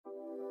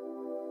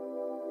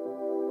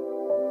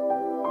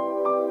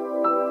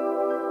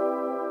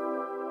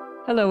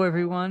Hello,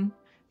 everyone,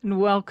 and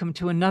welcome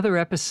to another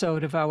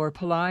episode of our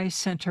Pillai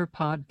Center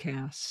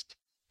podcast.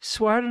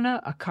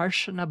 Swarna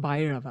Akarshan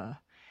Bhairava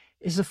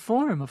is a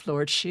form of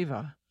Lord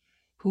Shiva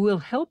who will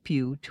help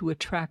you to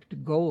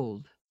attract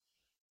gold.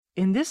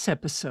 In this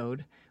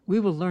episode, we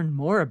will learn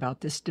more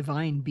about this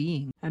divine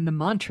being and the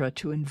mantra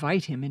to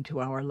invite him into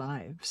our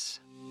lives.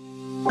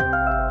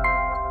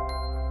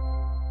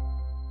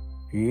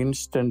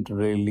 Instant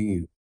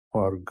relief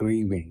or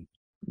grieving.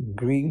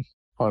 Grief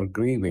or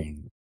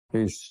grieving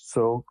is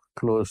so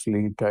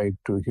closely tied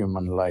to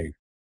human life.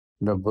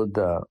 The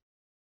Buddha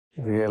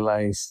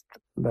realized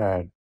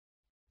that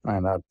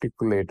and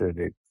articulated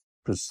it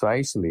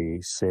precisely,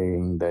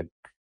 saying that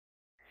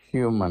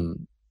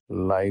human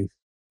life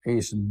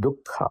is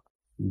dukkha.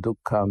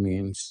 Dukkha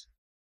means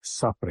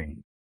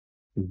suffering,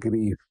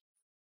 grief.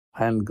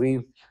 And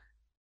grief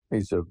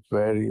is a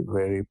very,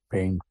 very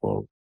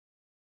painful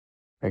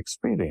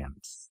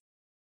experience.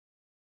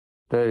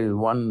 There is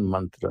one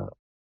mantra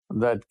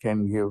that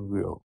can give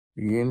you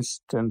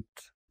instant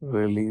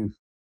relief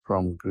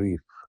from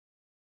grief.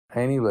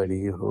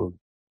 Anybody who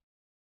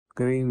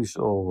grieves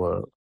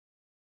over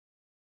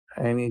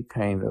any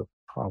kind of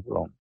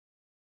problem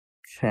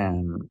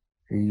can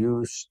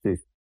use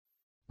this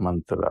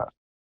mantra,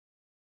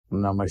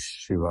 Namah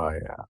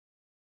Shivaya,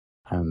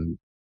 and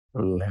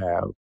will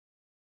have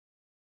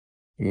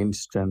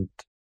instant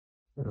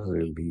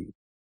relief.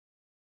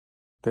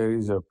 There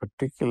is a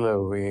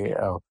particular way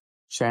of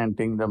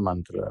chanting the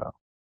mantra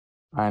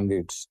and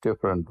its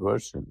different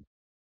versions.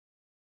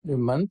 The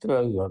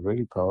mantras are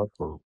very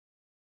powerful.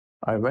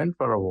 I went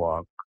for a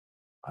walk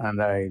and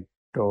I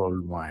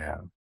told Maya,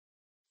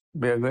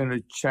 we are going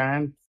to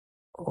chant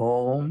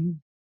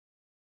Om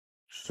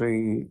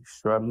Sri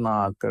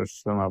Swarna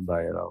Akarshan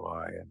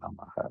Bhairavaya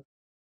Namaha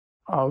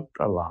out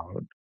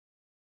aloud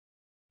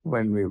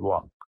when we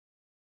walk.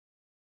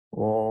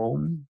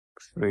 Om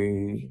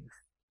Sri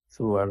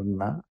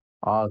Swarna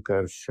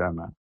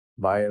Akarshana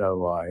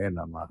Bhairavaya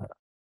Namaha.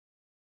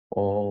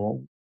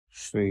 Om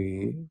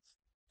Sri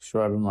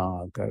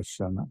Swarna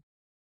Akarshana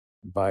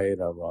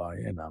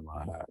Bhairavaya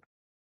Namaha.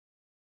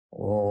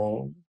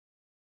 Om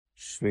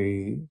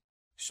Sri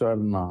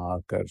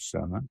Swarna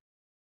Akarshana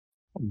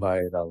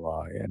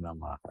Bhairavaya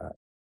Namaha.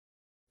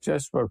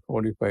 Just for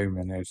 45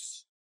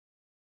 minutes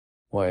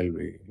while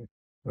we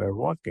were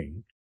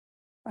walking.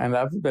 And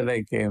after that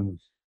I came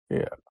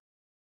here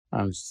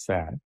and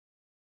sat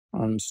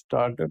and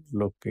started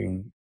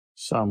looking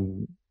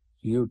some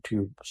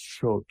YouTube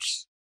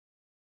shorts.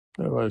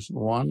 There was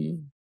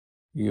one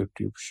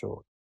YouTube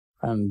short,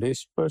 and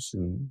this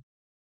person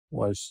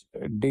was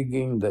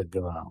digging the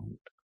ground,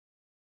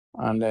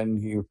 and then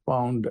he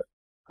found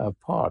a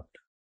pot,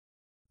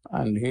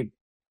 and he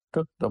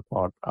took the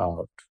pot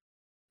out.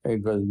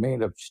 It was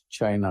made of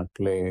china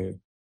clay,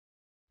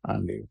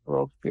 and he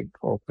broke it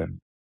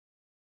open.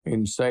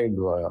 Inside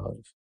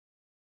was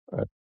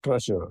a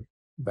treasure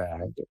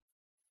bag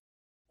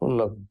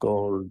full of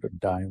gold,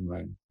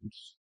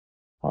 diamonds,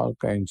 all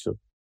kinds of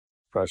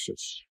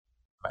precious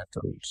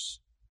metals.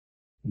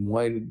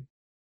 Why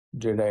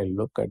did I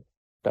look at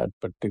that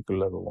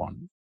particular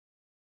one?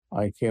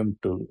 I came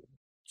to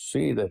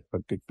see that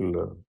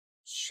particular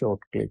short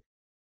clip.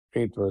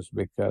 It was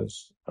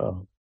because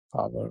of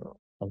power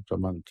of the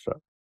mantra.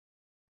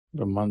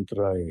 The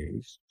mantra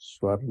is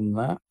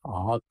Swarna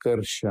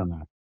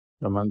Akarshana.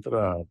 The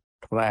mantra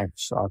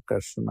attracts.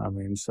 Akarshana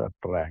means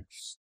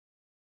attracts.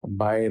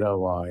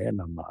 Bhairavaya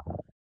Namaha.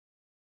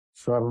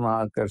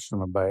 Swarna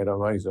Akarshana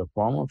Bhairava is a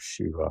form of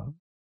Shiva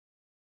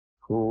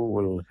who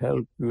will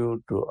help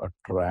you to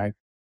attract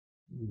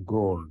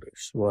gold.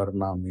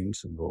 Swarna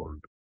means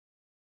gold.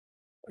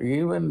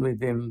 Even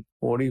within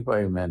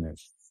 45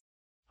 minutes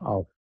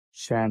of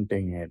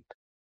chanting it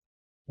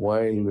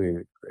while we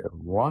were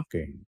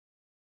walking,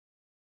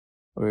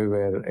 we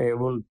were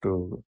able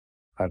to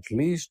at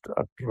least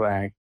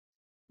attract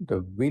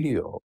the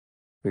video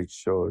which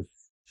shows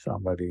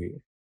somebody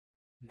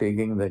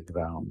digging the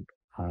ground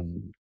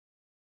and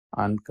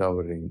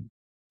uncovering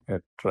a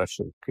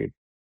treasure kit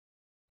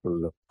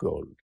full of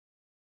gold.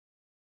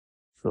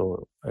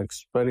 So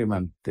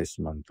experiment this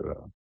mantra.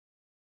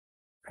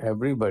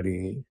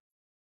 Everybody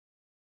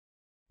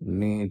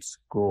needs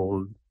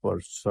gold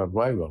for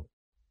survival,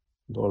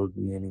 gold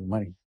meaning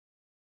money.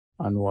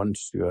 And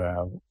once you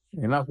have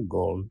enough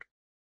gold,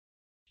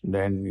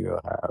 then you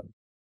have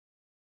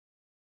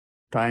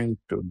time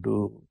to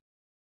do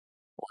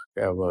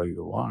whatever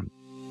you want.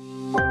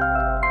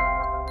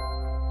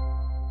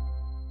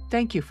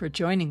 Thank you for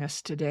joining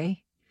us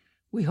today.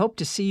 We hope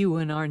to see you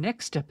in our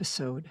next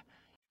episode,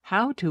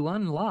 How to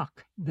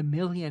Unlock the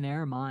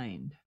Millionaire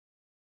Mind.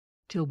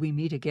 Till we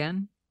meet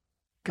again,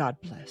 God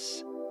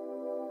bless.